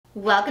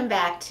Welcome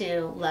back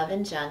to Love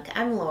and Junk.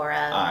 I'm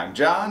Laura. I'm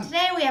John.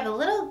 Today we have a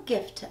little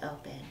gift to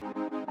open.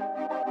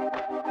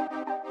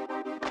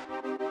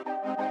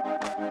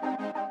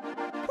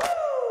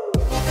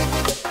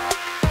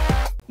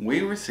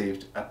 We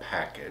received a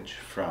package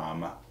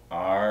from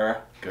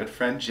our good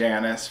friend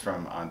Janice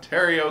from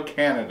Ontario,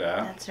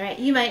 Canada. That's right.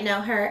 You might know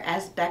her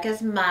as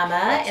Becca's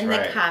mama in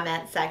the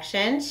comment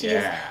section.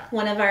 She's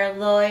one of our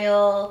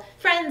loyal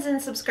friends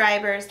and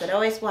subscribers that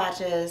always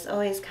watches,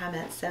 always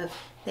comments. So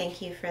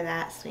thank you for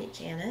that, sweet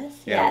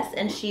Janice. Yeah. Yes,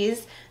 and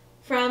she's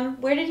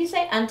from, where did you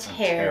say?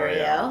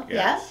 Ontario.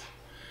 Yes. Yep.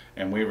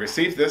 And we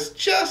received this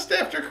just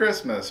after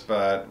Christmas,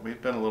 but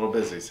we've been a little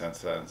busy since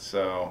then.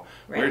 So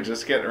we're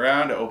just getting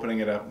around to opening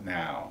it up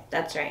now.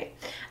 That's right.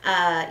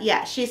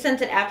 Yeah, she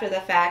sent it after the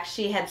fact.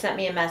 She had sent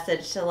me a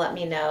message to let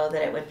me know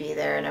that it would be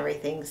there and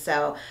everything.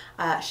 So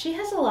she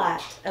has a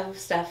lot of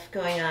stuff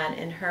going on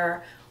in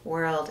her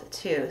world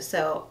too.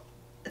 So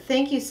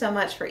thank you so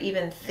much for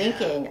even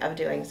thinking of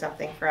doing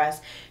something for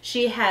us.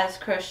 She has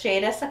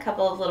crocheted us a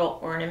couple of little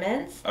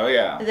ornaments. Oh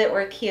yeah. That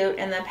were cute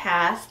in the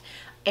past.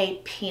 A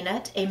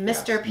peanut, a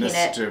Mr.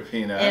 Peanut. Mr.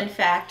 Peanut. In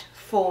fact,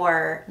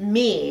 for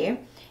me,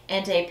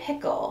 and a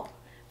pickle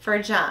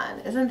for John.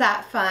 Isn't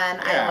that fun?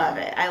 Yeah. I love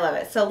it. I love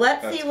it. So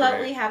let's see what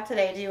great. We have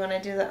today. Do you want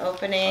to do the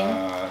opening?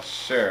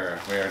 Sure.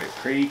 We already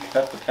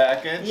pre-cut the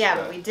package. Yeah,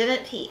 but we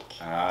didn't peek.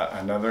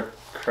 Another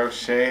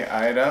crochet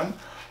item.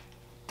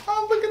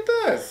 Oh, look at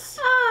this.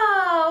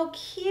 Oh,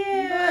 cute.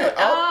 Yeah.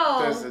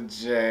 Oh, there's a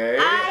J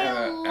and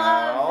an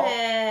love L.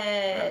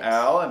 It. An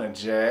L and a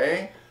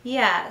J.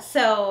 Yeah,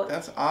 so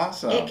that's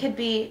awesome. It could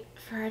be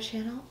for our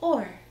channel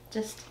or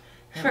just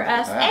for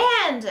us.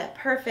 And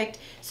perfect.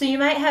 So you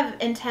might have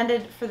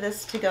intended for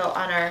this to go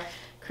on our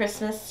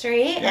Christmas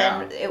tree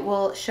and it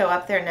will show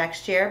up there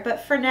next year. But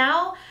for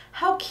now,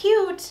 how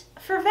cute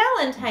for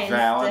Valentine's Day.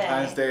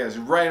 Valentine's Day is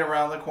right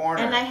around the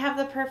corner. And I have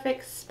the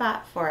perfect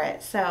spot for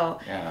it. So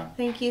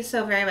thank you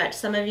so very much.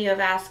 Some of you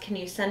have asked, can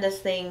you send us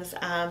things?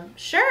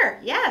 Sure.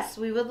 Yes,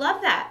 we would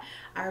love that.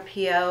 Our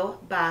P.O.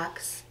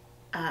 box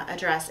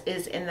address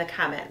is in the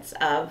comments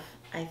of,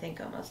 I think,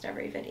 almost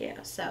every video.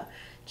 So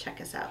check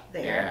us out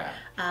there.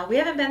 Yeah. We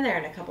haven't been there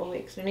in a couple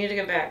weeks. We need to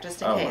go back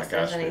just in case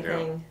there's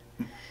anything.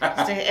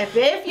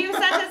 If you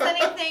send us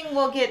anything,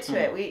 we'll get to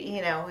it.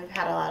 We've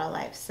had a lot of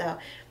life. So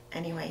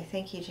anyway,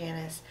 thank you,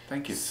 Janice.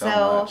 Thank you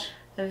so much.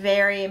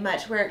 Very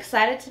much. We're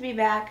excited to be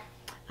back.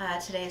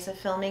 Today is a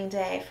filming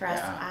day for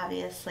us,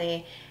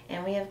 obviously,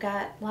 and we have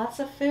got lots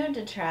of food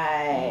to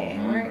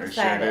try. We're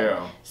excited. We sure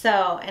do.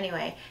 So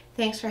anyway,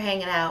 thanks for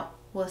hanging out.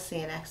 We'll see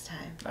you next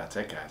time. That's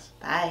it, guys.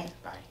 Bye.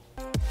 Bye.